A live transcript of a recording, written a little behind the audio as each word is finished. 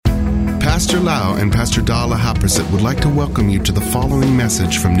Pastor Lau and Pastor Dala Haprasit would like to welcome you to the following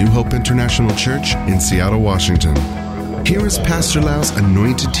message from New Hope International Church in Seattle, Washington. Here is Pastor Lau's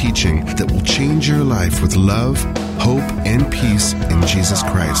anointed teaching that will change your life with love, hope, and peace in Jesus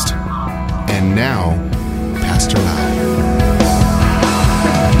Christ. And now, Pastor Lau.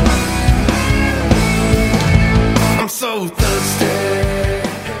 I'm so thirsty.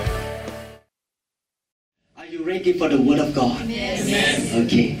 Are you ready for the Word of God? Yes.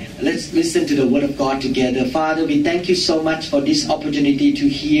 Okay, let's listen to the Word of God together. Father, we thank you so much for this opportunity to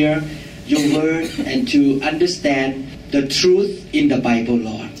hear your Word and to understand the truth in the Bible,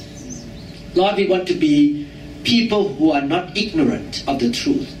 Lord. Lord, we want to be people who are not ignorant of the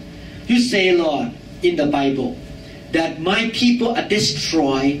truth. You say, Lord, in the Bible, that my people are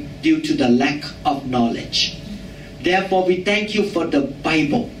destroyed due to the lack of knowledge. Therefore, we thank you for the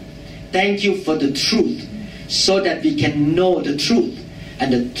Bible. Thank you for the truth, so that we can know the truth,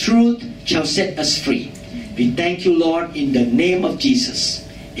 and the truth shall set us free. We thank you, Lord, in the name of Jesus.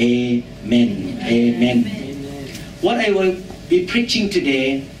 Amen. Amen. What I will be preaching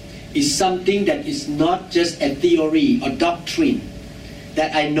today is something that is not just a theory or doctrine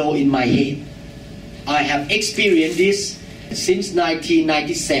that I know in my head. I have experienced this since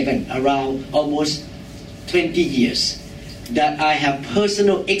 1997, around almost 20 years, that I have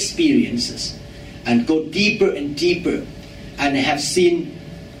personal experiences and go deeper and deeper, and have seen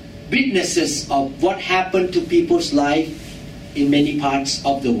witnesses of what happened to people's life in many parts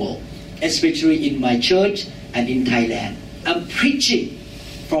of the world, especially in my church and in Thailand. I'm preaching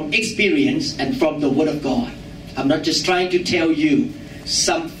from experience and from the Word of God. I'm not just trying to tell you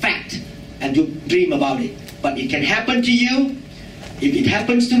some fact and you dream about it, but it can happen to you. If it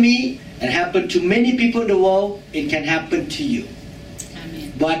happens to me and happen to many people in the world, it can happen to you.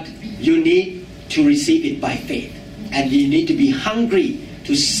 Amen. But you need to receive it by faith, and you need to be hungry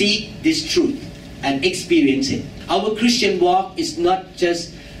to seek this truth and experience it. Our Christian walk is not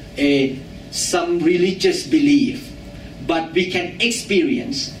just some religious belief, but we can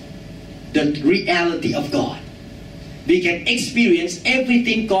experience the reality of God. We can experience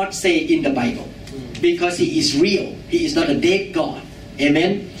everything God says in the Bible, because He is real. He is not a dead God.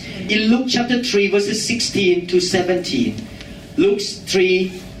 Amen. In Luke chapter 3 verses 16 to 17, Luke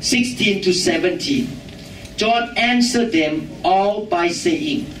 3 16 to 17, John answered them all by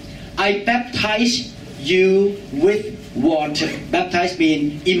saying, I baptize you with water. Baptize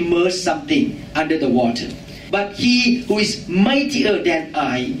means immerse something under the water. But he who is mightier than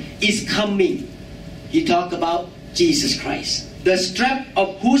I is coming. He talked about Jesus Christ, the strap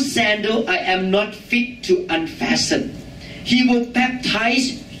of whose sandal I am not fit to unfasten. He will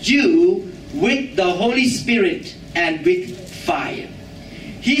baptize you with the Holy Spirit and with fire.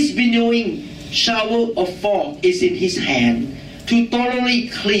 His winnowing shovel of fog is in his hand, to thoroughly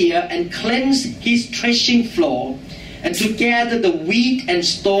clear and cleanse his threshing floor, and to gather the wheat and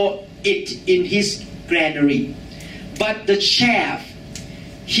store it in his granary. But the chaff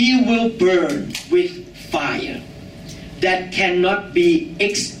he will burn with fire that cannot be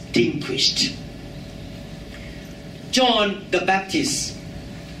extinguished. John the Baptist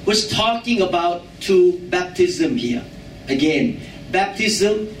was talking about two baptism here. Again,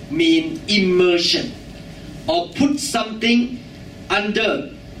 baptism means immersion, or put something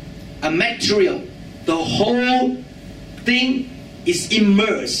under a material. The whole thing is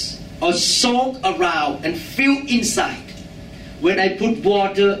immersed or soaked around and filled inside. When I put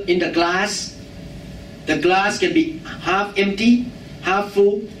water in the glass can be half empty, half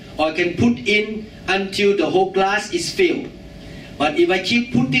full, or I can put in until the whole glass is filled. But if I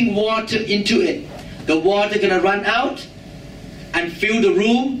keep putting water into it, the water gonna run out and fill the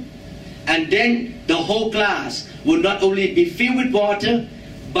room, and then the whole glass will not only be filled with water,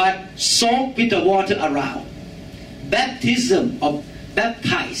 but soaked with the water around. Baptism or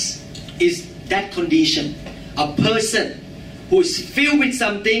baptize is that condition. A person who is filled with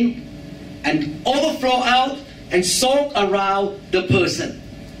something and overflow out and soak around the person.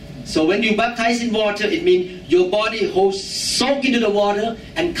 So when you baptize in water, it means your body holds soak into the water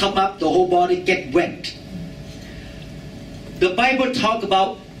and come up, the whole body get wet. The Bible talk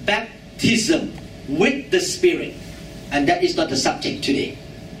about baptism with the Spirit, and that is not the subject today.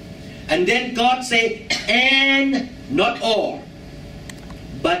 And then God said, and not all,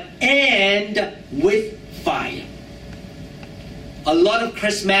 but and with fire. A lot of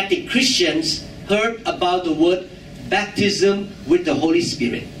charismatic Christians heard about the word baptism with the Holy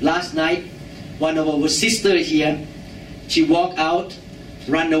Spirit. Last night, one of our sisters here, she walked out,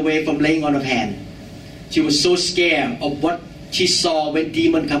 ran away from laying on of hand. She was so scared of what she saw when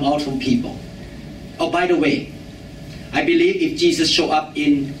demons come out from people. Oh, by the way, I believe if Jesus showed up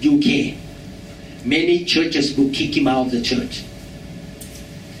in UK, many churches will kick him out of the church.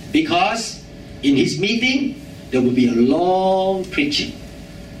 Because in his meeting, there will be a long preaching.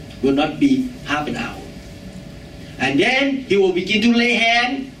 Will not be half an hour. And then he will begin to lay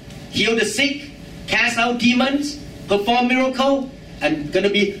hand, heal the sick, cast out demons, perform miracle, and gonna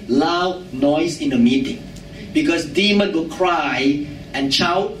be loud noise in the meeting. Because demon will cry and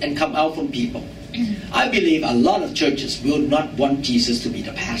shout and come out from people. I believe a lot of churches will not want Jesus to be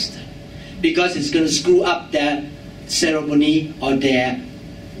the pastor. Because it's gonna screw up their ceremony or their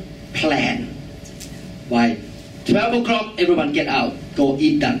plan. Why? 12 o'clock, everyone get out. Go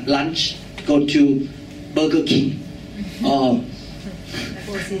eat that lunch. Go to Burger King or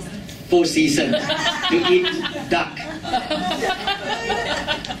Four Seasons to eat duck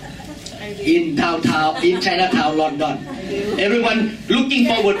in downtown, in Chinatown, London. Everyone looking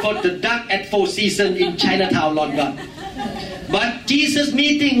forward for the duck at Four Seasons in Chinatown, London. But Jesus'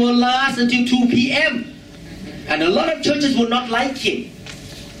 meeting will last until 2 p.m. And a lot of churches will not like him.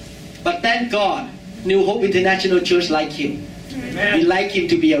 But thank God, New Hope International Church like him. Amen. We like him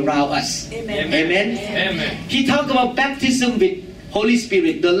to be around us. Amen. Amen. Amen. He talked about baptism with Holy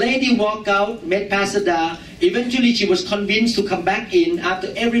Spirit. The lady walked out, met Pastor Da. Eventually she was convinced to come back in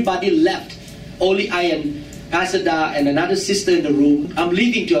after everybody left. Only I and Pastor Da and another sister in the room. I'm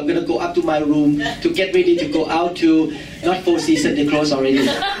leaving too. I'm going to go up to my room to get ready to go out to, not Four Seasons, they closed already,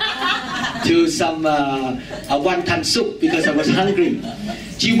 to some wonton soup because I was hungry.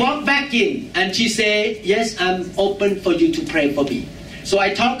 She walked back in and she said, yes, I'm open for you to pray for me. So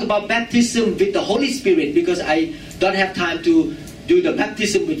I talk about baptism with the Holy Spirit because I don't have time to do the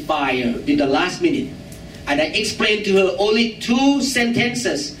baptism with fire in the last minute. And I explained to her only 2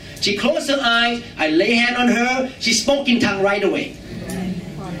 sentences. She closed her eyes, I lay hand on her, she spoke in tongue right away.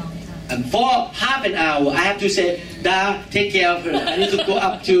 And for half an hour, I have to say, Da, take care of her. I need to go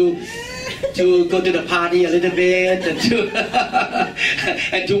up to go to the party a little bit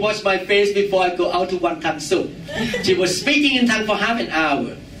and to wash my face before I go out to wonton soup. She was speaking in tongue for half an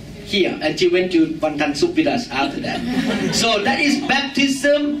hour here, and she went to wonton soup with us after that. So that is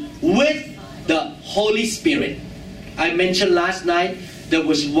baptism with the Holy Spirit. I mentioned last night there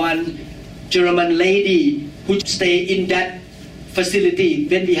was one German lady who stayed in that facility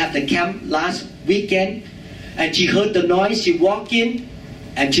when we had the camp last weekend, and she heard the noise. She walked in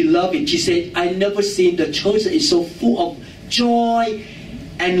and she loved it. She said, I never seen the church that is so full of joy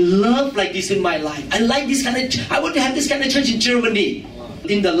and love like this in my life. I like this kind of, I want to have this kind of church in Germany.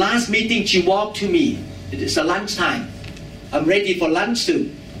 In the last meeting, she walked to me. It's a lunchtime. I'm ready for lunch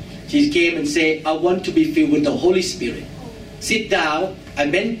too. She came and said, I want to be filled with the Holy Spirit. Sit down. I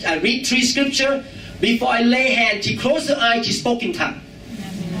read 3 scriptures. Before I lay hands, she closed her eyes, she spoke in tongue.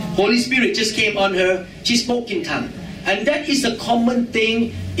 Holy Spirit just came on her. She spoke in tongue. And that is a common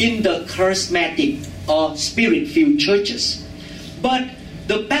thing in the charismatic or spirit-filled churches. But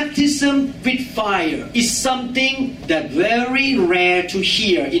the baptism with fire is something that very rare to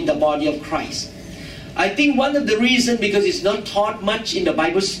hear in the body of Christ. I think one of the reasons because it's not taught much in the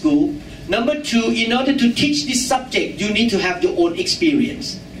Bible school. Number 2, in order to teach this subject, you need to have your own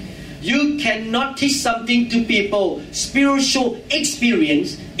experience. You cannot teach something to people, spiritual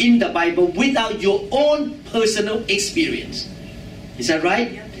experience in the Bible without your own personal experience. Is that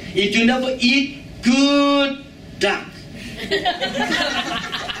right? If you never eat good duck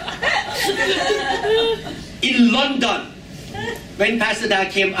in London, when Pastor Da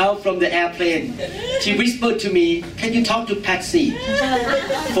came out from the airplane, she whispered to me, can you talk to Patsy?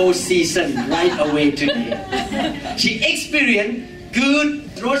 Four Seasons right away today. She experienced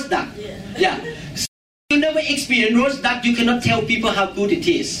good roast duck. Yeah. So you never experienced roast duck, you cannot tell people how good it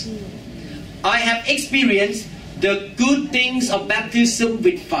is. I have experienced the good things of baptism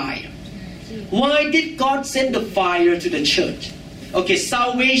with fire. Why did God send the fire to the church? Okay,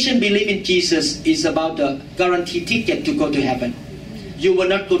 salvation, believe in Jesus, is about the guaranteed ticket to go to heaven. You will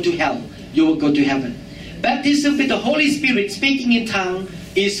not go to hell, you will go to heaven. Baptism with the Holy Spirit, speaking in tongue,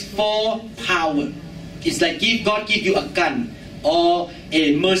 is for power. It's like God give you a gun or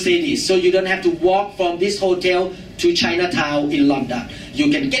a Mercedes, so you don't have to walk from this hotel to Chinatown in London.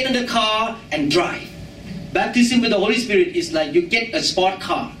 You can get in the car and drive. Baptism with the Holy Spirit is like you get a sport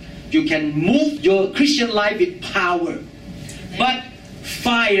car. You can move your Christian life with power. But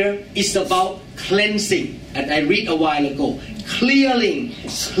fire is about cleansing. And I read a while ago. Clearing,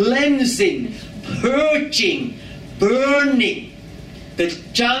 cleansing, purging, burning the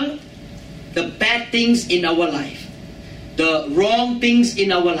junk, the bad things in our life, the wrong things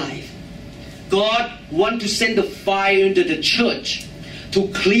in our life. God wants to send the fire into the church to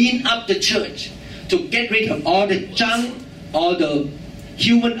clean up the church, to get rid of all the junk, all the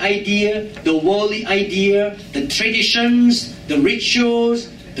human idea, the worldly idea, the traditions, the rituals,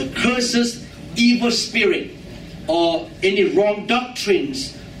 the curses, evil spirit, or any wrong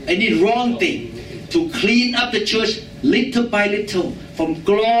doctrines, any wrong thing, to clean up the church little by little, from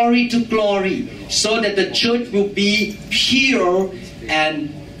glory to glory, so that the church will be pure and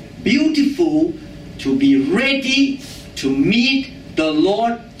beautiful, to be ready to meet the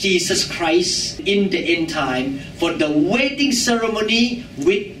Lord Jesus Christ in the end time for the wedding ceremony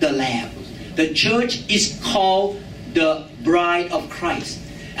with the Lamb. The church is called the bride of Christ.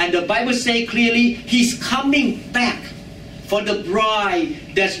 And the Bible says clearly, He's coming back for the bride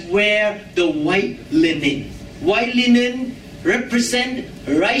that's wear the white linen. White linen represent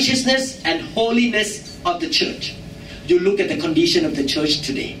righteousness and holiness of the church. You look at the condition of the church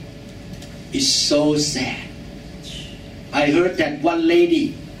today. It's so sad. I heard that one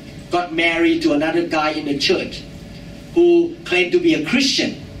lady got married to another guy in the church who claimed to be a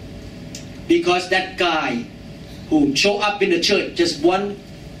Christian, because that guy who showed up in the church just won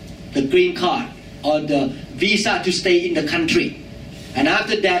the green card or the visa to stay in the country. And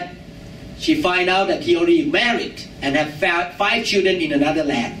after that, she find out that he already married and have 5 children in another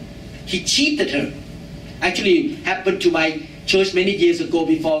land. He cheated her. Actually, happened to my church many years ago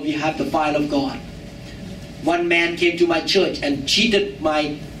before we had the fire of God. One man came to my church and cheated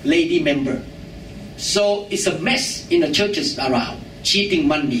my lady member. So it's a mess in the churches around. Cheating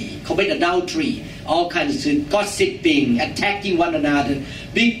money, commit adultery, all kinds of gossiping, attacking one another.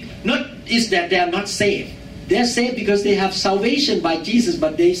 Not is that they are not saved. They are saved because they have salvation by Jesus,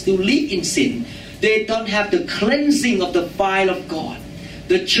 but they still live in sin. They don't have the cleansing of the fire of God.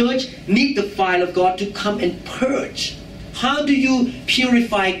 The church needs the fire of God to come and purge. How do you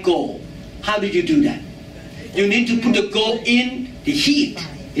purify gold? How do you do that? You need to put the gold in the heat.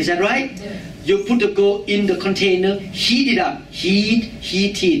 Is that right? You put the gold in the container, heat it up, heat,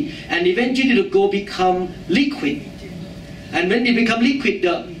 and eventually the gold become liquid. And when it become liquid,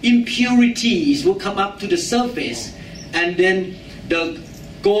 the impurities will come up to the surface, and then the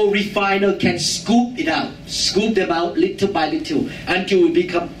gold refiner can scoop them out little by little until it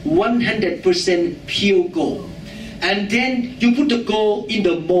become 100% pure gold. And then you put the gold in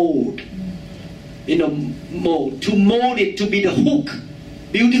the mold, to mold it to be the hook,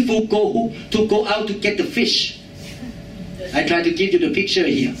 beautiful gold hook to go out to get the fish. I try to give you the picture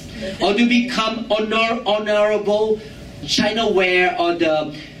here. Or to become honorable chinaware or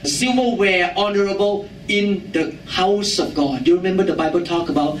the silverware honorable in the house of God. Do you remember the Bible talk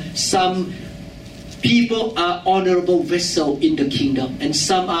about some people are honorable vessel in the kingdom and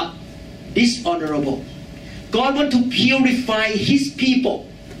some are dishonorable. God wants to purify His people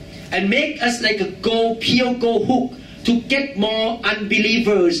and make us like a pure gold hook to get more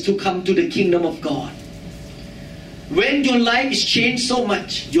unbelievers to come to the kingdom of God. When your life is changed so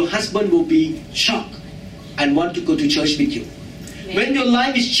much, your husband will be shocked and want to go to church with you. When your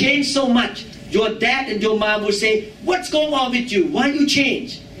life is changed so much, your dad and your mom will say, what's going on with you? Why you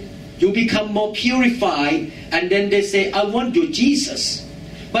change? You become more purified, and then they say, I want your Jesus.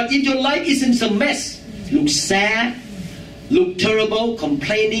 But if your life is in some mess, look sad, look terrible,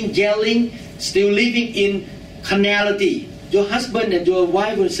 complaining, yelling, still living in carnality, your husband and your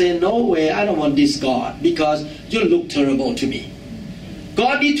wife will say, no way, I don't want this God, because you look terrible to me.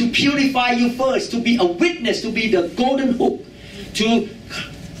 God needs to purify you first, to be a witness, to be the golden hook, to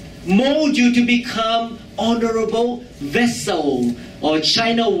mold you to become honorable vessel or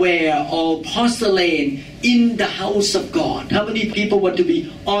chinaware or porcelain in the house of God. How many people want to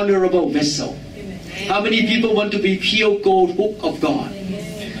be honorable vessel? How many people want to be pure gold hook of God?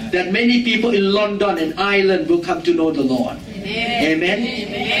 That many people in London and Ireland will come to know the Lord.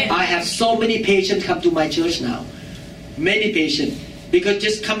 Amen. I have so many patients come to my church now. Many patients. Because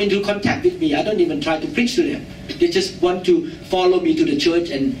just come into contact with me. I don't even try to preach to them. They just want to follow me to the church,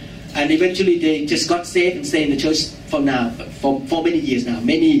 and eventually they just got saved and stay in the church for many years now.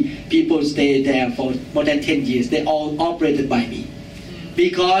 Many people stay there for more than 10 years. They all operated by me.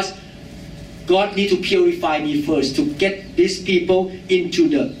 Because God needs to purify me first to get these people into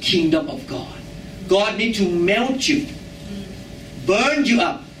the kingdom of God. God needs to melt you, burn you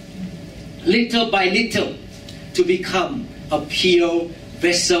up, little by little, to become a pure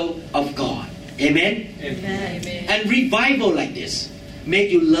vessel of God. Amen? Amen. And revival like this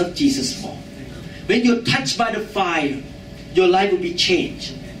make you love Jesus more. When you're touched by the fire, your life will be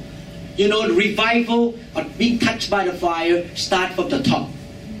changed. You know, revival or being touched by the fire start from the top.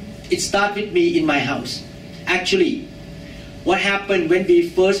 It started with me in my house. Actually, what happened when we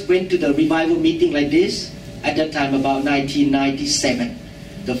first went to the revival meeting like this, at that time about 1997,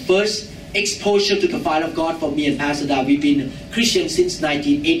 the first exposure to the fire of God for me and Pastor Da. We've been Christians since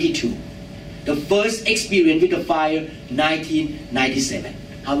 1982. The first experience with the fire, 1997.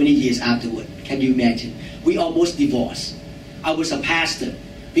 How many years afterward? Can you imagine? We almost divorced. I was a pastor.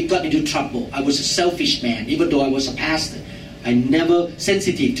 We got into trouble. I was a selfish man, even though I was a pastor. I never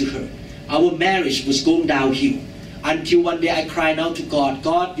sensitive to her. Our marriage was going downhill. Until one day I cried out to God,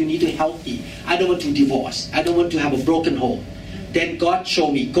 God, you need to help me. I don't want to divorce. I don't want to have a broken home. Then God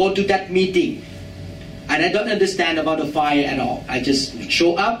showed me, go to that meeting. And I don't understand about the fire at all. I just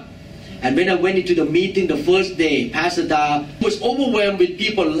show up. And when I went into the meeting the first day, Pastor Da was overwhelmed with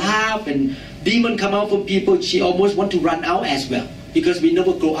people laugh and demon come out from people. She almost want to run out as well, because we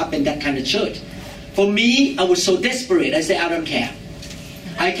never grow up in that kind of church. For me, I was so desperate. I said, I don't care.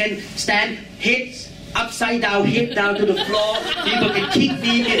 I can stand head upside down, head down to the floor. People can kick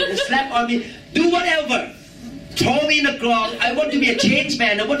me, can slap on me, do whatever. Throw me in the ground. I want to be a changed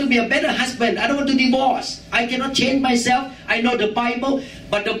man. I want to be a better husband. I don't want to divorce. I cannot change myself. I know the Bible,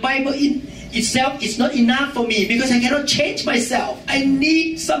 but the Bible itself is not enough for me, because I cannot change myself. I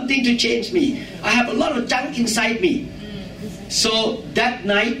need something to change me. I have a lot of junk inside me. So that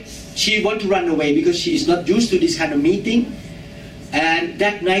night, she wanted to run away because she is not used to this kind of meeting. And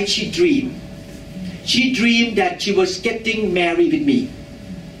that night she dreamed. She dreamed that she was getting married with me.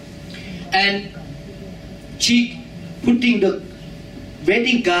 And she putting the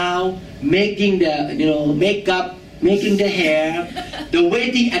wedding gown, making the makeup, making the hair, the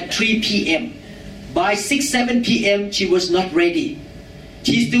wedding at 3 p.m. By 6-7 p.m. she was not ready.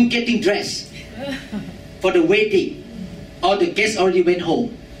 She's still getting dressed for the wedding. All the guests already went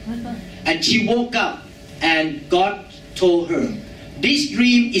home. And she woke up and God told her, this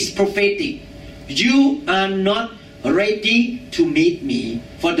dream is prophetic. You are not ready to meet me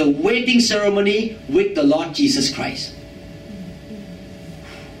for the wedding ceremony with the Lord Jesus Christ.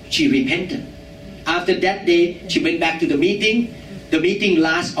 She repented. After that day, she went back to the meeting. The meeting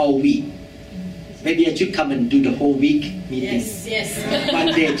lasts all week. Maybe I should come and do the whole week meeting. Yes.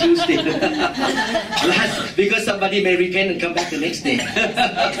 Monday, Tuesday. Because somebody may repent and come back the next day.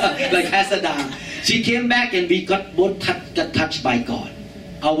 Like Hasada. She came back and we got both got touched by God.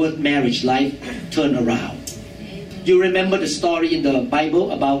 Our marriage life turned around. You remember the story in the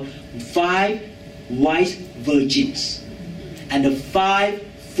Bible about 5 wise virgins and the 5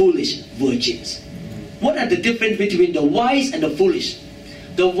 foolish virgins. What are the difference between the wise and the foolish?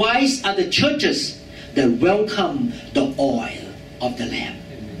 The wise are the churches that welcome the oil of the Lamb,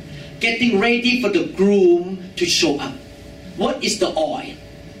 getting ready for the groom to show up. What is the oil?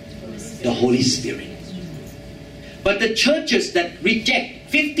 The Holy Spirit. But the churches that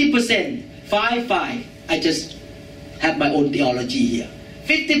reject 50%, 5, I just have my own theology here.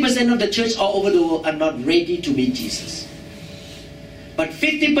 50% of the church all over the world are not ready to meet Jesus. But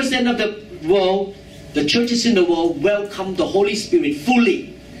 50% of the world, the churches in the world, welcome the Holy Spirit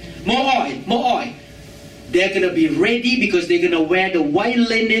fully. More oil. They're going to be ready because they're going to wear the white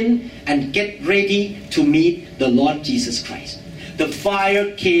linen and get ready to meet the Lord Jesus Christ. The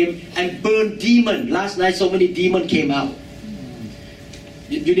fire came and burned demon. Last night so many demons came out.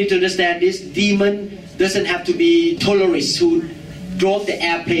 You need to understand this. Demon doesn't have to be terrorists who drove the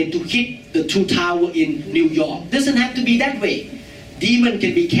airplane to hit the 2 towers in New York. Doesn't have to be that way. Demon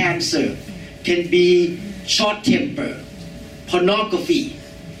can be cancer, can be short temper, pornography,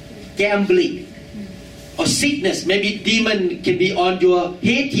 gambling, or sickness. Maybe demon can be on your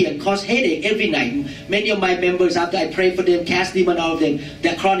head here and cause headache every night. Many of my members, after I pray for them, cast demon out of them,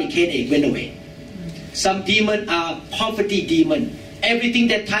 their chronic headache went away. Some demon are poverty demon. Everything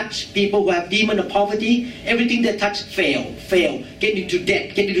that touch people who have demon of poverty, everything that touch fail, get into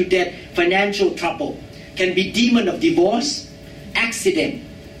debt, financial trouble. Can be demon of divorce, accident.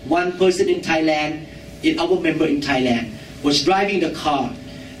 One person in Thailand, our member in Thailand, was driving the car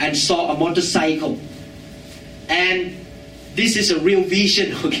and saw a motorcycle. And this is a real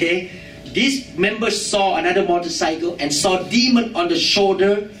vision, okay? This member saw another motorcycle and saw demon on the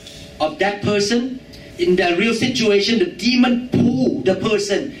shoulder of that person. In the real situation, the demon pulled the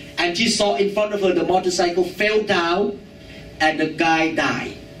person and she saw in front of her the motorcycle fell down and the guy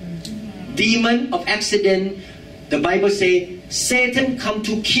died. Demon of accident, the Bible says, Satan come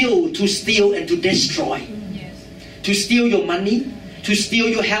to kill, to steal and to destroy. Yes. To steal your money, to steal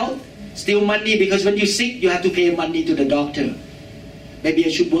your health, steal money because when you're sick you have to pay money to the doctor. Maybe I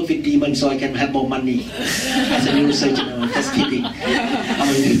should work with demons so I can have more money as a neurosurgeon. I'm just kidding.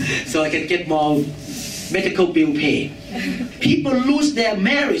 So I can get more medical bill paid. People lose their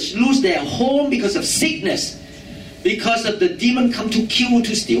marriage, lose their home because of sickness, because of the demon come to kill,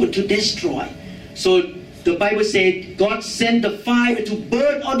 to steal, and to destroy. So the Bible said God sent the fire to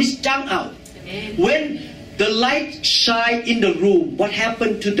burn all this junk out. Amen. When the light shine in the room, what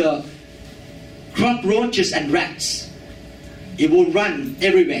happened to the cockroaches and rats? It will run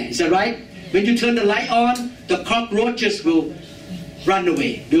everywhere. Is that right? When you turn the light on, the cockroaches will run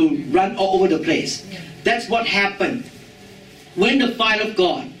away. They'll run all over the place. That's what happened. When the fire of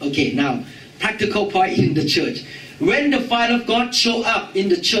God, okay, now, practical point in the church. When the fire of God show up in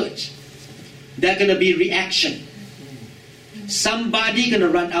the church, there's going to be reaction. Somebody going to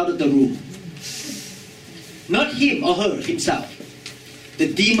run out of the room. Not him or her, himself.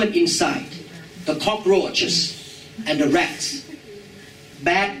 The demon inside. The cockroaches and the rats.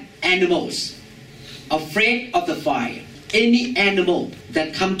 Bad animals. Afraid of the fire. Any animal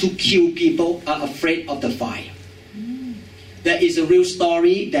that come to kill people are afraid of the fire. There is a real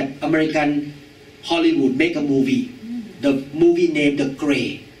story that American Hollywood make a movie. The movie named The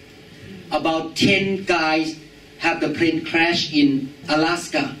Gray. About 10 guys have the plane crash in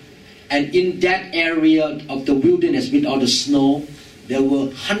Alaska. And in that area of the wilderness with all the snow, there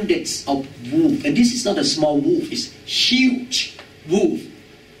were hundreds of wolves. And this is not a small wolf, it's huge wolf.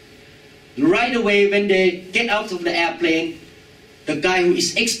 Right away when they get out of the airplane, the guy who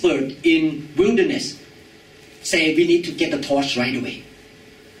is expert in wilderness say, we need to get the torch right away.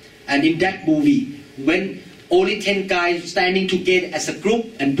 And in that movie, when only 10 guys standing together as a group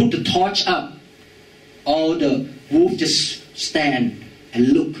and put the torch up, all the wolves just stand and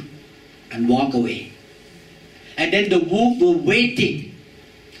look and walk away. And then the wolf were waiting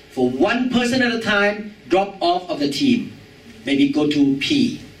for one person at a time drop off of the team. Maybe go to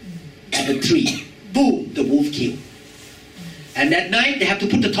pee at the tree. Boom, the wolf killed. And that night they have to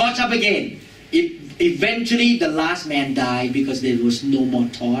put the torch up again. Eventually the last man died because there was no more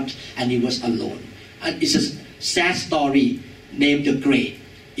torch and he was alone. And it's a sad story named The Gray.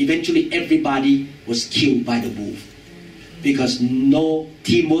 Eventually everybody was killed by the wolf because no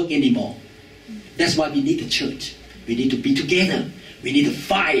teamwork anymore. That's why we need the church. We need to be together. We need a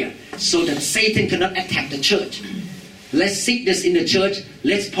fire so that Satan cannot attack the church. Less sickness in the church,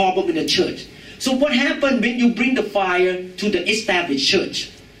 less problem in the church. So what happened when you bring the fire to the established church?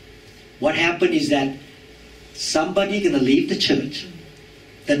 What happened is that somebody gonna leave the church.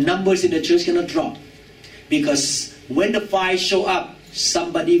 The numbers in the church gonna drop. Because when the fire show up,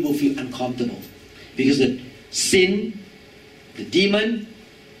 somebody will feel uncomfortable. Because the sin, the demon,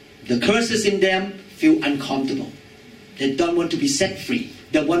 the curses in them feel uncomfortable. They don't want to be set free.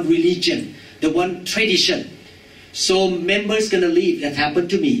 They want religion. They want tradition. So members gonna leave. That happened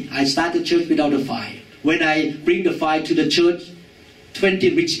to me. I started church without a fire. When I bring the fire to the church,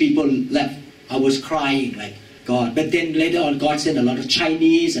 20 rich people left. I was crying like, God. But then later on, God sent a lot of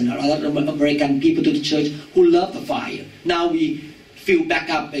Chinese and a lot of American people to the church who love the fire. Now we fill back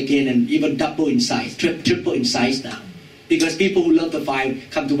up again and even double in size, triple in size now. Because people who love the fire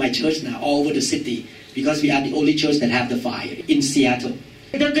come to my church now, all over the city. Because we are the only church that have the fire in Seattle.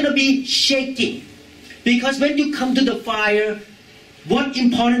 They're going to be shaking. Because when you come to the fire, one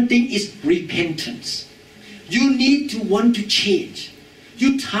important thing is repentance. You need to want to change.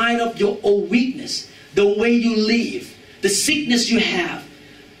 You're tired of your old weakness, the way you live, the sickness you have,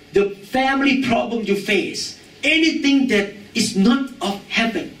 the family problem you face, anything that is not of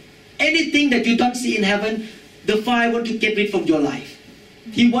heaven, anything that you don't see in heaven, the fire wants to get rid from your life.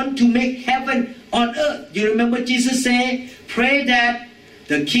 He wants to make heaven on earth. You remember Jesus say, pray that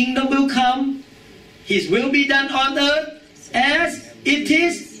the kingdom will come, His will be done on earth as it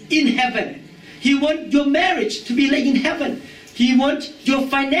is in heaven. He wants your marriage to be like in heaven. He wants your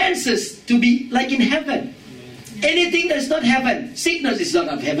finances to be like in heaven. Anything that is not heaven, sickness is not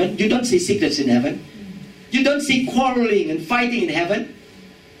of heaven. You don't see sickness in heaven. You don't see quarreling and fighting in heaven.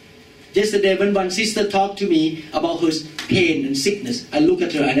 Yesterday when one sister talked to me about her pain and sickness, I look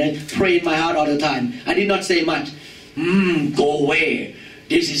at her and I pray in my heart all the time. I did not say much. Go away.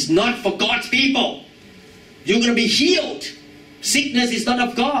 This is not for God's people. You're going to be healed. Sickness is not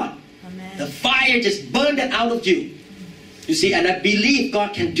of God. Amen. The fire just burned it out of you. You see, and I believe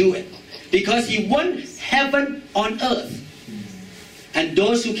God can do it. Because He wants heaven on earth. And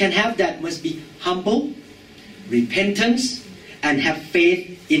those who can have that must be humble, repentance, and have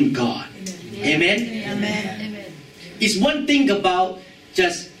faith in God. Amen? Amen. It's one thing about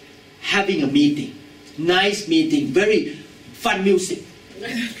just having a meeting. Nice meeting, very fun music.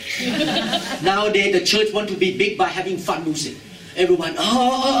 Nowadays the church want to be big by having fun music. Everyone,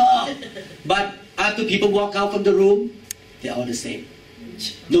 but after people walk out from the room, they're all the same.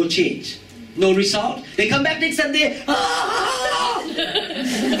 No change. No result. They come back next Sunday.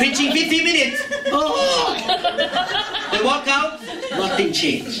 Preaching 50 minutes. They walk out. Nothing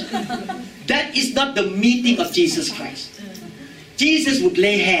changed. That is not the meeting of Jesus Christ. Jesus would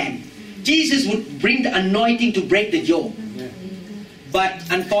lay hand. Jesus would bring the anointing to break the yoke. But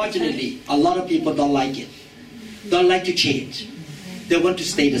unfortunately, a lot of people don't like it. Don't like to change. They want to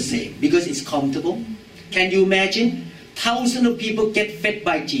stay the same because it's comfortable. Can you imagine? Thousands of people get fed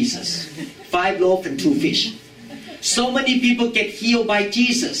by Jesus. 5 loaves and 2 fish. So many people get healed by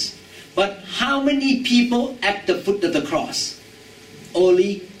Jesus. But how many people at the foot of the cross?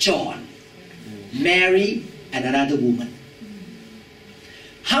 Only John, Mary, and another woman.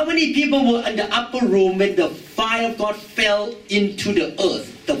 How many people were in the upper room when the fire of God fell into the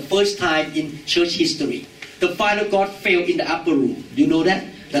earth the first time in church history? The fire of God fell in the upper room. Do you know that?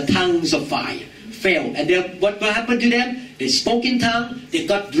 The tongues of fire fell. And what happened to them? They spoke in tongues, they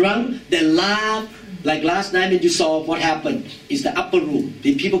got drunk, they laughed. Like last night when you saw what happened, is the upper room.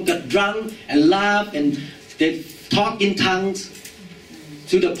 The people got drunk and laughed and they talked in tongues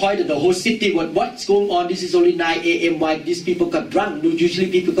to the point that the whole city was, what's going on? This is only 9 a.m. Why these people got drunk?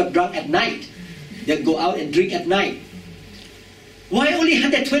 Usually people got drunk at night. They go out and drink at night. Why only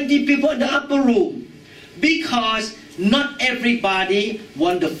 120 people in the upper room? Because not everybody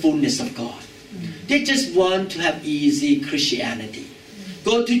want the fullness of God. They just want to have easy Christianity.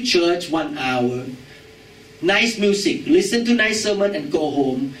 Go to church 1 hour, nice music, listen to nice sermon and go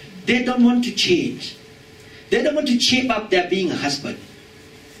home. They don't want to change. They don't want to shape up their being a husband,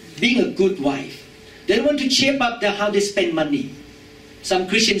 being a good wife. They don't want to shape up how they spend money. Some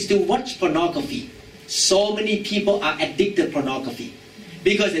Christians still watch pornography. So many people are addicted to pornography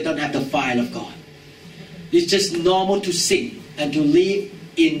because they don't have the fire of God. It's just normal to sin and to live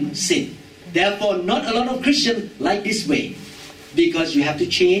in sin. Therefore, not a lot of Christians like this way because you have to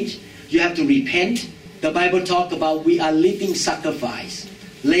change, you have to repent. The Bible talks about we are living sacrifice,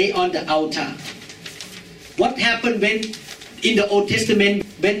 lay on the altar. What happened when in the Old Testament,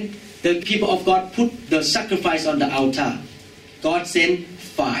 when the people of God put the sacrifice on the altar? God sent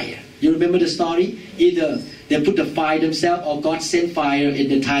fire. You remember the story? Either they put the fire themselves or God sent fire in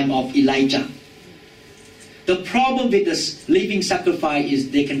the time of Elijah. The problem with the living sacrifice is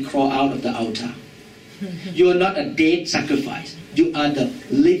they can crawl out of the altar. You are not a dead sacrifice. You are the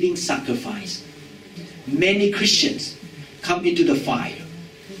living sacrifice. Many Christians come into the fire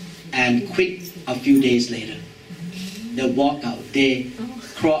and quit a few days later. They walk out. They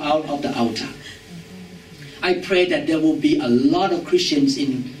crawl out of the altar. I pray that there will be a lot of Christians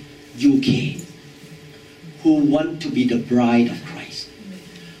in UK who want to be the bride of Christ,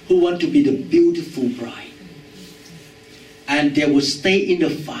 who want to be the beautiful bride. And they will stay in the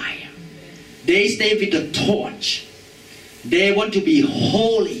fire. They stay with the torch. They want to be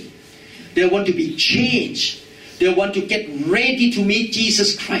holy. They want to be changed. They want to get ready to meet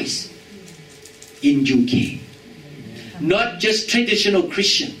Jesus Christ in UK. Not just traditional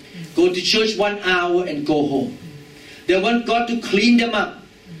Christian. Go to church 1 hour and go home. They want God to clean them up.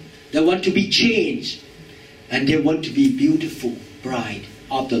 They want to be changed. And they want to be beautiful bride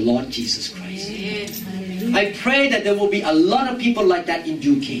of the Lord Jesus Christ. I pray that there will be a lot of people like that in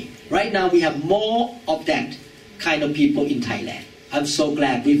UK. Right now we have more of that kind of people in Thailand. I'm so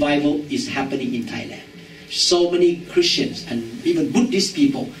glad revival is happening in Thailand. So many Christians and even Buddhist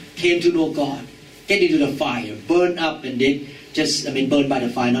people came to know God, get into the fire, burn up, and then burned by the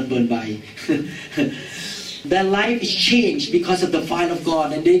fire, not burned by. Their life is changed because of the fire of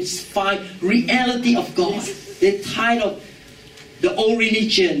God, and they find reality of God. They're tired of the old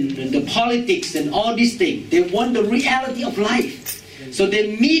religion and the politics and all these things. They want the reality of life. So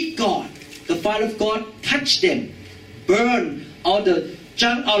they meet God. The fire of God touch them, burn all the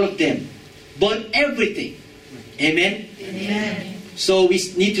junk out of them, burn everything. Amen? Amen. So we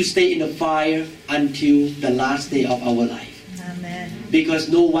need to stay in the fire until the last day of our life. Amen. Because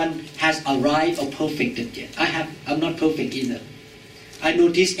no one has arrived or perfected yet. I'm not perfect either. I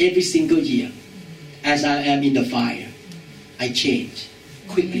notice every single year as I am in the fire, I change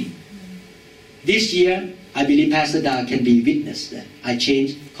quickly. This year, I believe Pastor Da can be witness that I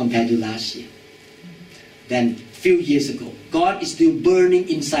changed compared to last year. Then, few years ago, God is still burning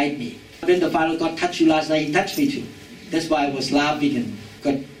inside me. When the fire of God touched you last night, He touched me too. That's why I was laughing and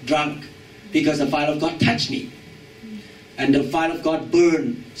got drunk, because the fire of God touched me. And the fire of God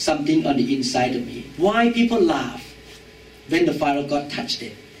burned something on the inside of me. Why people laugh when the fire of God touched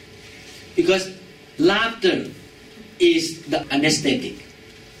them? Because laughter is the anesthetic.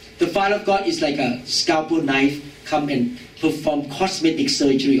 The fire of God is like a scalpel knife come and perform cosmetic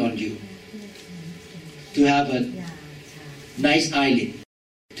surgery on you. To have a nice eyelid.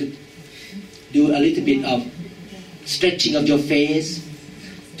 To do a little bit of stretching of your face.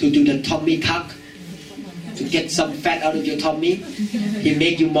 To do the tummy tuck. to get some fat out of your tummy. He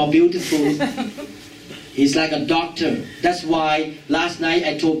make you more beautiful. He's like a doctor. That's why last night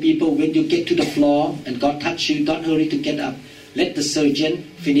I told people, when you get to the floor and God touch you, don't hurry to get up. Let the surgeon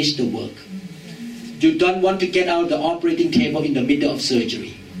finish the work. You don't want to get out of the operating table in the middle of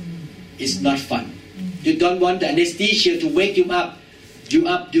surgery. It's not fun. You don't want the anesthesia to wake you up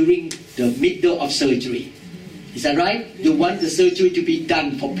during the middle of surgery. Is that right? You want the surgery to be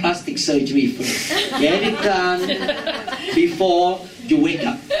done for plastic surgery first. Get it done before you wake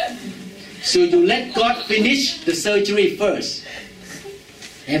up. So you let God finish the surgery first.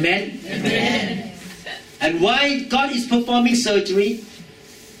 Amen? Amen. And while God is performing surgery,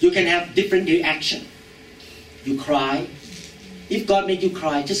 you can have different reaction. You cry. If God make you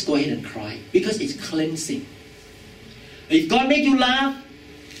cry, just go ahead and cry, because it's cleansing. If God make you laugh,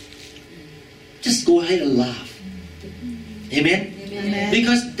 just go ahead and laugh. Amen? Amen.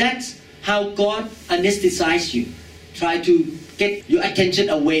 Because that's how God anesthetizes you. Try to get your attention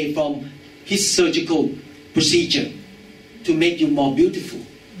away from His surgical procedure to make you more beautiful.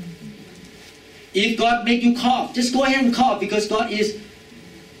 If God make you cough, just go ahead and cough, because God is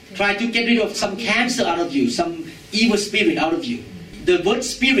trying to get rid of some cancer out of you, some evil spirit out of you. The word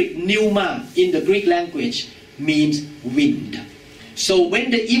spirit, pneuma, in the Greek language means wind. So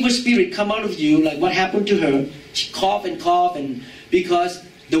when the evil spirit come out of you, like what happened to her, she cough, and because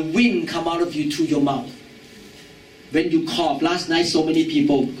the wind come out of you through your mouth. When you cough, last night so many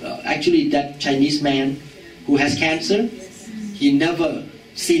people, actually that Chinese man who has cancer, he never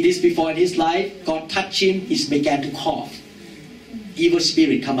see this before in his life. God touched him, he began to cough. Evil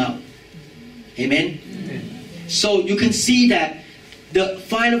spirit come out. Amen? Amen. So you can see that the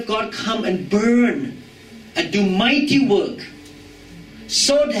fire of God come and burn and do mighty work,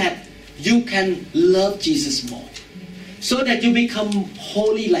 so that you can love Jesus more, so that you become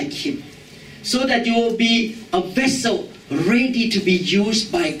holy like Him, so that you will be a vessel ready to be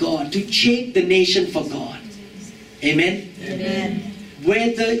used by God to shake the nation for God. Amen? Amen.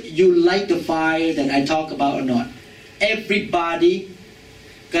 Whether you like the fire that I talk about or not, everybody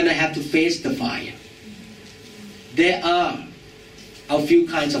gonna have to face the fire. There are a few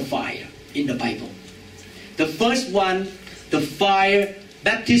kinds of fire in the Bible. The first one, the fire,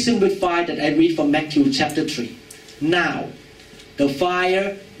 baptism with fire, that I read from Matthew chapter 3. Now, the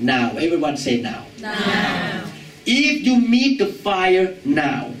fire now. Everyone say now. Now. If you meet the fire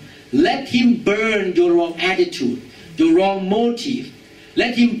now, let Him burn your wrong attitude, your wrong motive.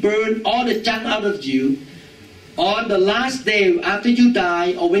 Let Him burn all the junk out of you. On the last day, after you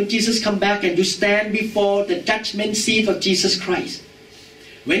die, or when Jesus come back and you stand before the judgment seat of Jesus Christ.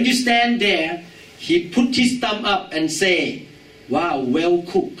 When you stand there, He put His thumb up and say, "Wow, well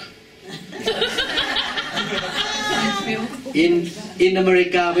cooked." In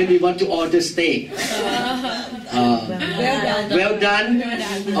America, when we want to order steak, well done,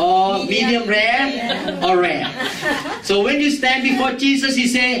 or medium rare, or rare. So when you stand before Jesus, He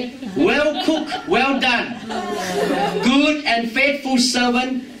say, "Well cooked, well done, good and faithful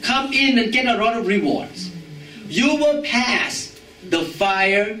servant, come in and get a lot of rewards." You will pass the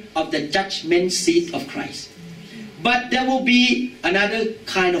fire of the judgment seat of Christ. But there will be another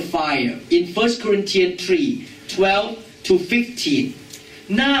kind of fire in 1 Corinthians 3, 12 to 15.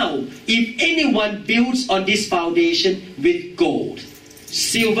 Now, if anyone builds on this foundation with gold,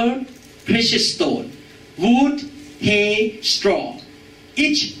 silver, precious stone, wood, hay, straw,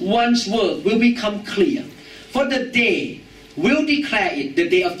 each one's work will become clear, for the day will declare it, the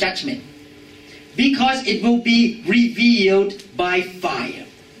day of judgment, because it will be revealed by fire.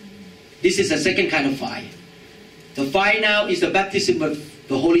 This is the second kind of fire. The fire now is the baptism of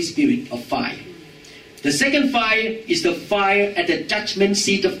the Holy Spirit of fire. The second fire is the fire at the judgment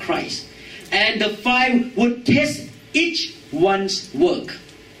seat of Christ. And the fire would test each one's work,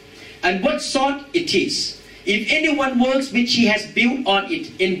 and what sort it is. If anyone works which he has built on it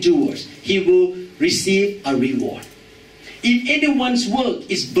endures, he will receive a reward. If anyone's work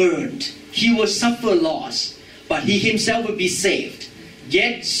is burned, he will suffer loss, but he himself will be saved,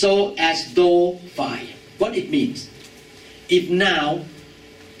 yet so as though fire. What it means? If now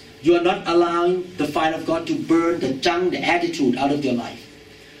you are not allowing the fire of God to burn the junk, the attitude out of your life.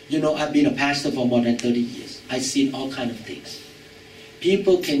 You know, I've been a pastor for more than 30 years. I've seen all kinds of things.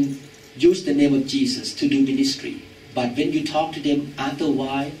 People can use the name of Jesus to do ministry, but when you talk to them after a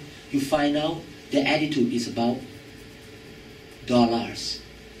while, you find out their attitude is about dollars,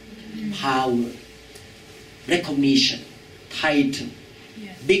 power, recognition, title,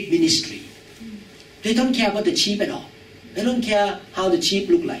 big ministry. They don't care about the sheep at all. They don't care how the sheep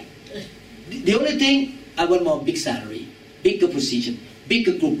look like. The only thing, I want more big salary, bigger position,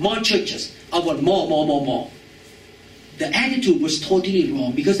 bigger group, more churches. I want more. the attitude was totally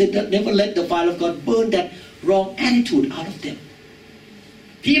wrong because they never let the fire of God burn that wrong attitude out of them.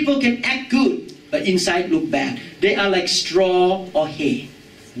 People can act good, but inside look bad. They are like straw or hay,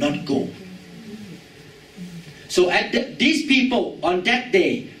 not gold. So these people on that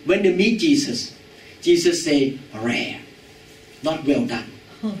day, when they meet Jesus, Jesus say, rare, not well done.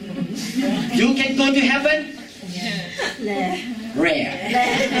 You can go to heaven? Rare.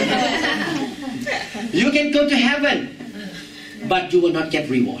 You can go to heaven, but you will not get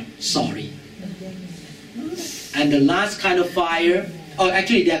reward. Sorry. And the last kind of fire,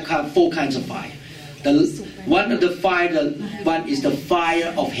 actually there are 4 kinds of fire. One is the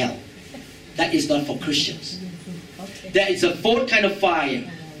fire of hell. That is not for Christians. There is a 4th kind of fire,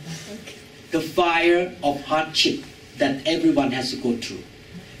 the fire of hardship that everyone has to go through.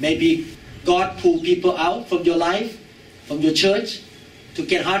 Maybe God pull people out from your life, from your church, to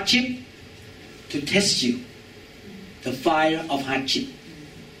get hardship, to test you. The fire of hardship.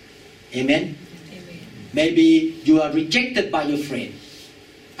 Amen? Maybe you are rejected by your friend.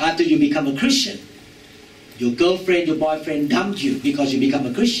 After you become a Christian, your girlfriend, your boyfriend dumped you because you become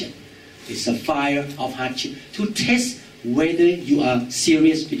a Christian. It's a fire of hardship to test whether you are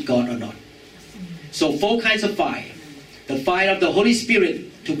serious with God or not. So 4 kinds of fire. The fire of the Holy Spirit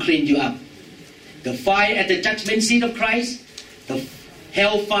to clean you up. The fire at the judgment seat of Christ. The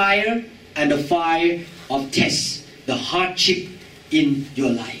hellfire and the fire of test. The hardship in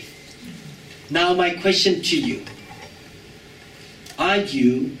your life. Now my question to you. Are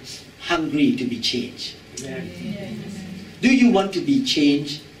you hungry to be changed? Do you want to be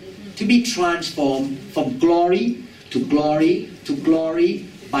changed? To be transformed from glory to glory to glory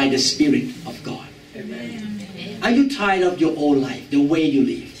by the Spirit of God? Are you tired of your old life, the way you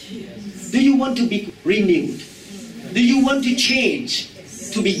live? Do you want to be renewed? Do you want to change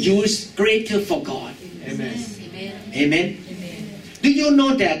to be used greater for God? Amen. Amen. Do you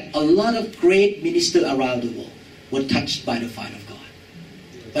know that a lot of great ministers around the world were touched by the fire of God?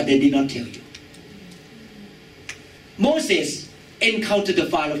 But they did not tell you. Moses encountered the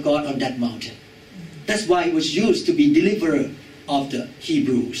fire of God on that mountain. That's why he was used to be deliverer of the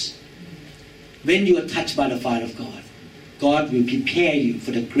Hebrews. When you are touched by the fire of God, God will prepare you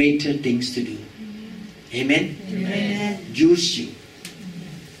for the greater things to do. Amen? Amen. Use you.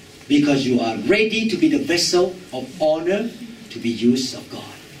 Because you are ready to be the vessel of honor to be used of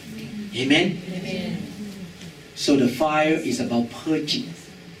God. Amen? Amen. So the fire is about purging,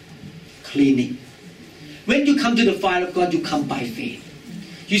 cleaning. When you come to the fire of God, you come by faith.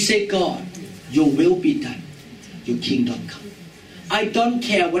 You say, God, your will be done. Your kingdom come. I don't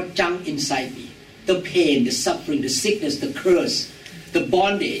care what junk inside me. The pain, the suffering, the sickness, the curse, the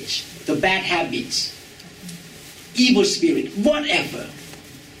bondage, the bad habits, evil spirit, whatever.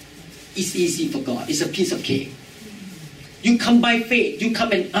 It's easy for God. It's a piece of cake. You come by faith. You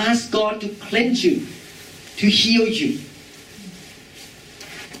come and ask God to cleanse you, to heal you.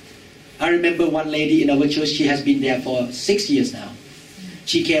 I remember one lady in our church, she has been there for 6 years now.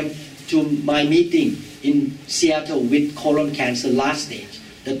 She came to my meeting in Seattle with colon cancer last stage.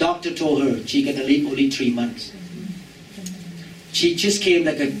 The doctor told her she's going to live only 3 months. She just came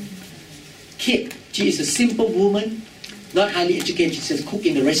like a kid. She is a simple woman, not highly educated. She says cook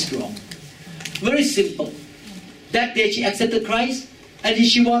in a restaurant. Very simple. That day she accepted Christ, and then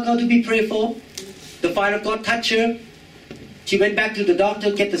she walked out to be prayed for. The fire of God touched her. She went back to the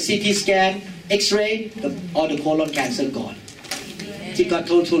doctor, get the CT scan, X-ray, all the colon cancer gone. She got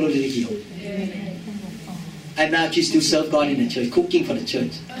totally healed. And now she still serves God in the church, cooking for the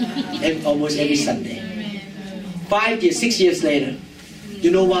church, almost every Sunday. 5 years, 6 years later, you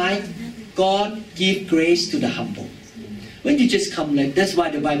know why? God gives grace to the humble. When you just come like, that's why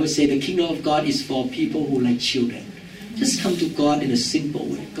the Bible says the kingdom of God is for people who like children. Just come to God in a simple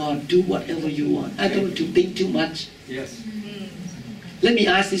way. God, do whatever you want. I don't want to think too much. Yes. Let me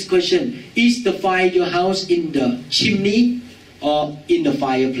ask this question. Is the fire your house in the chimney or in the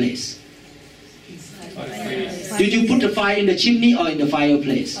fireplace? Did you put the fire in the chimney or in the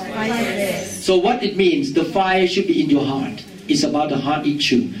fireplace? Fireplace. So what it means, the fire should be in your heart. It's about the heart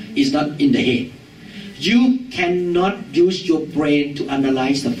issue. It's not in the head. You cannot use your brain to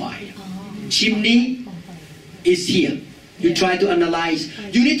analyze the fire. Chimney is here. You try to analyze.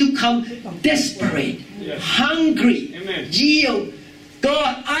 You need to come desperate, hungry, yield.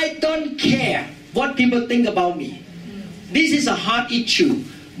 God, I don't care what people think about me. This is a heart issue.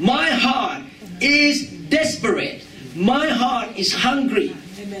 My heart is desperate. My heart is hungry.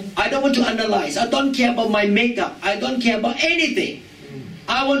 I don't want to analyze. I don't care about my makeup. I don't care about anything.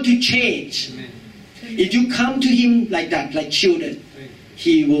 I want to change. If you come to Him like that, like children,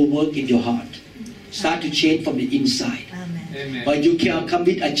 He will work in your heart. Start to change from the inside. Amen. But you can come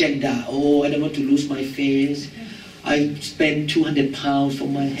with agenda. Oh, I don't want to lose my face. I spend 200 pounds for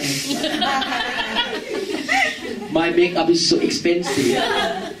my hair. My makeup is so expensive.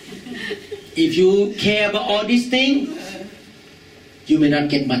 If you care about all these things, you may not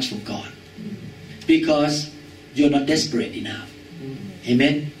get much from God. Because you're not desperate enough.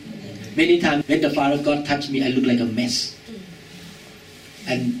 Amen? Many times when the Father of God touched me, I look like a mess.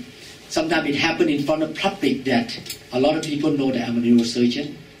 And sometimes it happened in front of public that a lot of people know that I'm a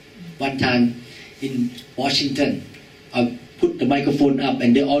neurosurgeon. One time in Washington, I put the microphone up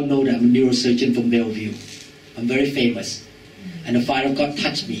and they all know that I'm a neurosurgeon from Bellevue. I'm very famous. And the Father of God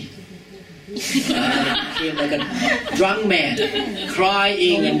touched me. I came like a drunk man,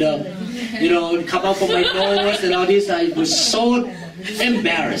 crying and come out from my nose and all this. I was so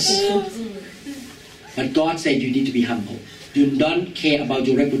embarrassed. But God said you need to be humble. You don't care about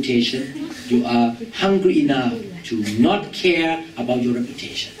your reputation. You are hungry enough to not care about your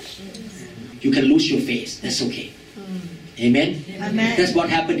reputation. You can lose your face. That's okay. Amen? Amen. That's what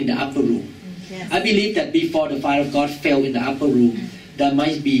happened in the upper room. Yes. I believe that before the fire of God fell in the upper room, there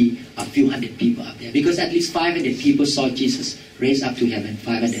might be a few hundred people up there. Because at least 500 people saw Jesus raised up to heaven.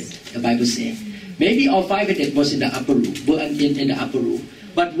 500, the Bible says. Maybe all 500 was in the upper room, were in the upper room.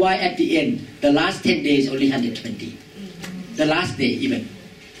 But why at the end, the last 10 days, only 120? The last day even.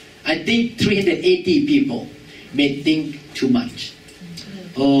 I think 380 people may think too much.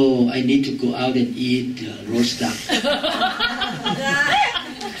 Oh, I need to go out and eat roast duck.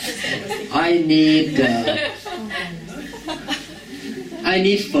 I need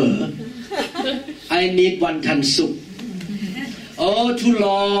pho. I need wonton soup. Oh, too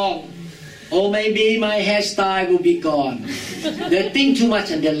long. Oh, maybe my hairstyle will be gone. They think too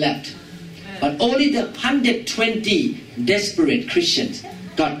much and they left. But only the 120 desperate Christians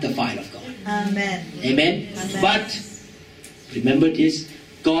got the fire of God. Amen. Amen? Amen. But remember this,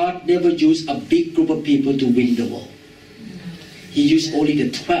 God never used a big group of people to win the world. He used only the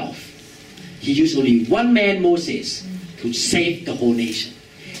 12. He used only one man, Moses, to save the whole nation.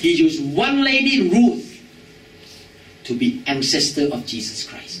 He used one lady, Ruth, to be ancestor of Jesus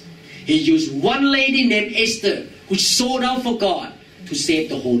Christ. He used one lady named Esther, who sold out for God, to save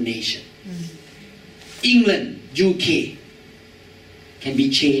the whole nation. England, UK, can be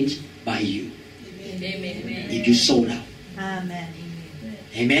changed by you. If you sold out. Amen.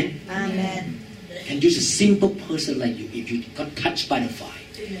 Amen? Amen. And just a simple person like you, if you got touched by the fire,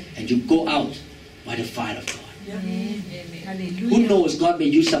 and you go out by the fire of God. Who knows, God may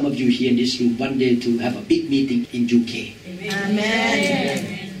use some of you here in this room one day to have a big meeting in UK.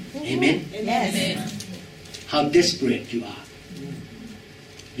 Amen. Amen? Yes. How desperate you are.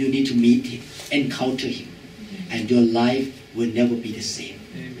 You need to meet Him, encounter Him, and your life will never be the same.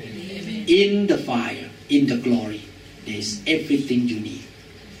 In the fire, in the glory, there is everything you need.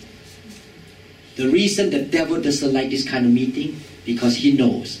 The reason the devil doesn't like this kind of meeting, because he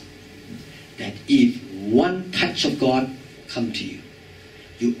knows that if one touch of God come to you,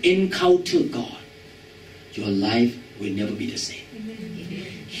 you encounter God, your life will never be the same.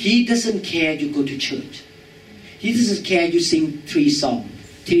 He doesn't care you go to church. He doesn't care you sing 3 songs,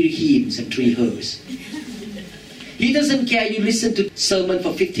 3 hymns and 3 hers. He doesn't care you listen to sermon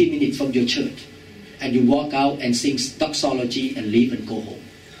for 15 minutes from your church and you walk out and sing doxology and leave and go home.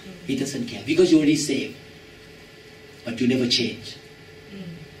 He doesn't care because you're already saved. But you never change.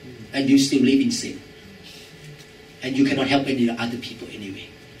 And you still live in sin. And you cannot help any other people anyway.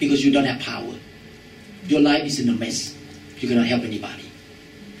 Because you don't have power. Your life is in a mess. You cannot help anybody.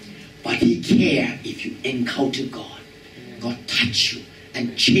 But He cares if you encounter God. God touch you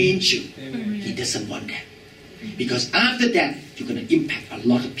and change you. He doesn't want that. Because after that, you're going to impact a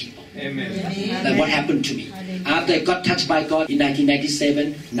lot of people. Amen. Like what happened to me. After I got touched by God in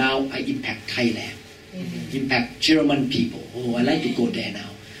 1997, now I impact Thailand. Impact German people. Oh, I like to go there now.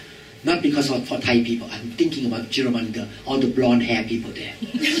 Not because of for Thai people. I'm thinking about German, all the blonde hair people there.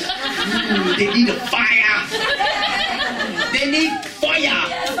 They need a fire. They need fire.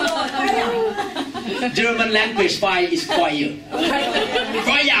 German language fire is fire.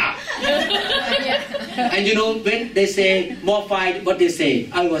 Fire. And you know when they say more fire, what they say?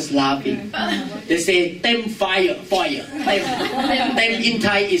 I was laughing. They say tem fire, fire. Tem in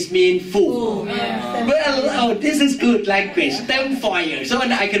Thai is mean full. Well, oh, this is good language. Tem fire. So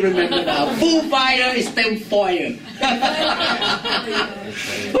I can remember now. Full fire is tem fire.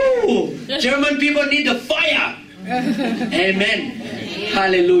 Ooh, German people need the fire. Amen.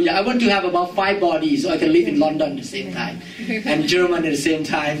 Hallelujah. I want to have about 5 bodies so I can live in London at the same time. And German at the same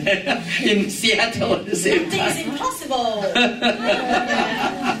time. In Seattle at the same time. It's impossible.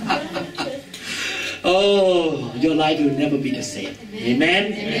 Oh, your life will never be the same.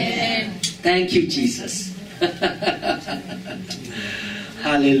 Amen? Amen. Thank you, Jesus.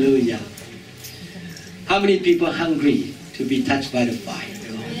 Hallelujah. How many people are hungry to be touched by the fire?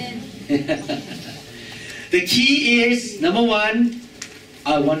 The key is, number one,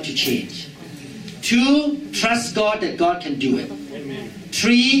 I want to change. 2, trust God that God can do it.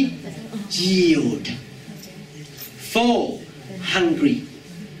 3, yield. 4, hungry.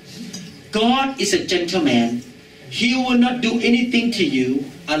 God is a gentleman. He will not do anything to you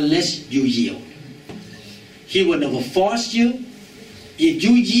unless you yield. He will never force you. If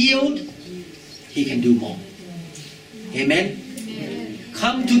you yield, He can do more. Amen?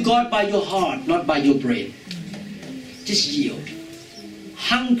 Come to God by your heart, not by your brain. Just yield.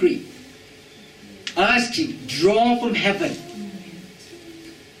 Hungry. Ask Him, draw from heaven.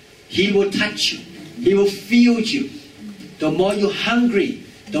 He will touch you. He will fill you. The more you're hungry,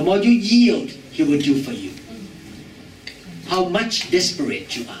 the more you yield, He will do for you. How much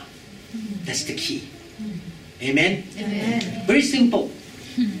desperate you are. That's the key. Amen? Amen. Very simple.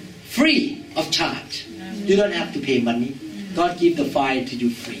 Free of charge. You don't have to pay money. God give the fire to you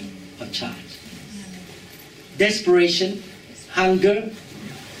free of charge. Desperation, hunger,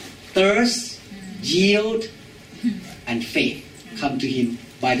 thirst, yield, and faith. Come to Him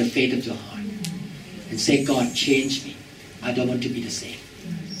by the faith of your heart. And say, God, change me. I don't want to be the same.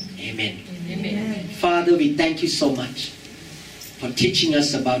 Amen. Amen. Father, we thank you so much for teaching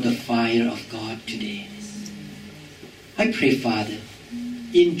us about the fire of God today. I pray, Father,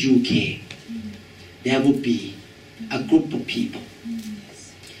 in UK, there will be a group of people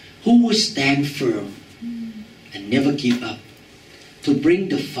who will stand firm and never give up to bring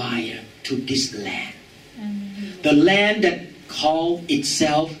the fire to this land. The land that calls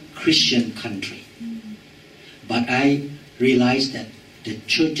itself Christian country. But I realize that the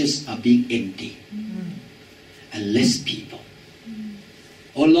churches are being empty and less people.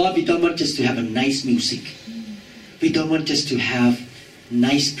 Oh Lord, we don't want just to have a nice music. We don't want just to have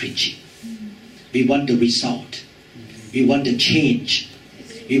nice preaching. We want the result. We want the change.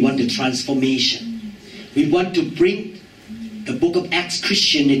 We want the transformation. We want to bring the book of Acts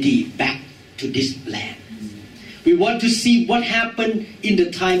Christianity back to this land. We want to see what happened in the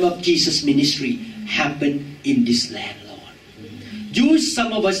time of Jesus' ministry happen in this land, Lord. Use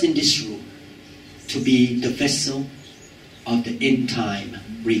some of us in this room to be the vessel of the end time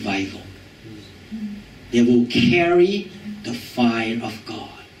revival. They will carry the fire of God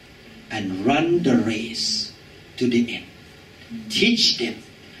and run the race to the end. Teach them,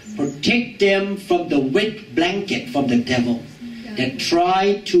 protect them from the wet blanket from the devil that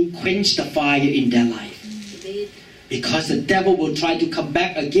try to quench the fire in their life. Because the devil will try to come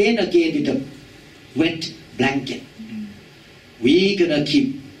back again with the wet blanket. We're gonna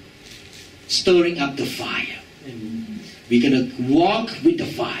keep stirring up the fire. We're gonna walk with the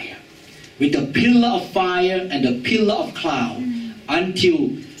fire, with the pillar of fire and the pillar of cloud,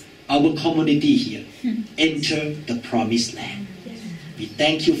 until our community here enter the promised land. We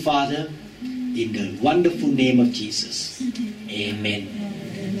thank you, Father, in the wonderful name of Jesus. Amen.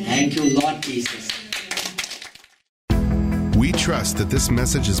 Thank you, Lord Jesus. We trust that this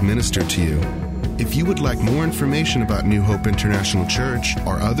message is ministered to you. If you would like more information about New Hope International Church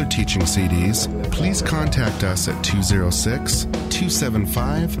or other teaching CDs, please contact us at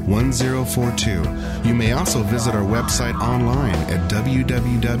 206-275-1042. You may also visit our website online at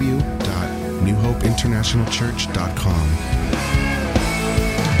www.newhopeinternationalchurch.com.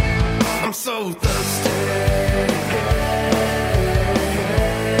 I'm so thirsty.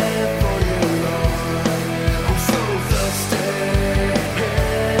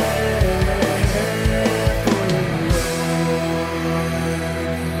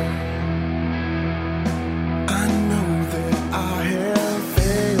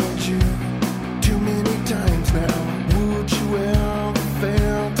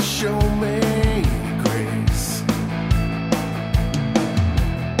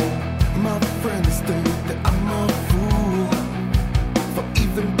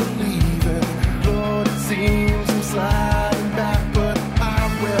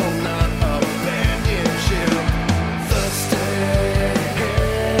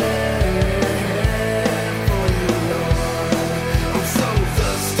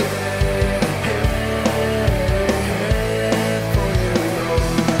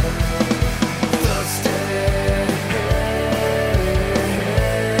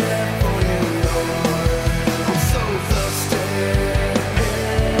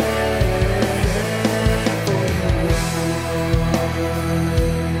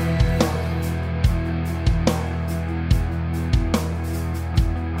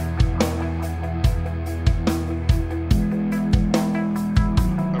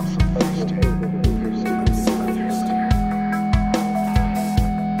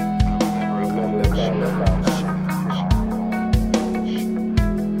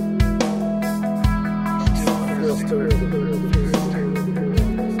 serve.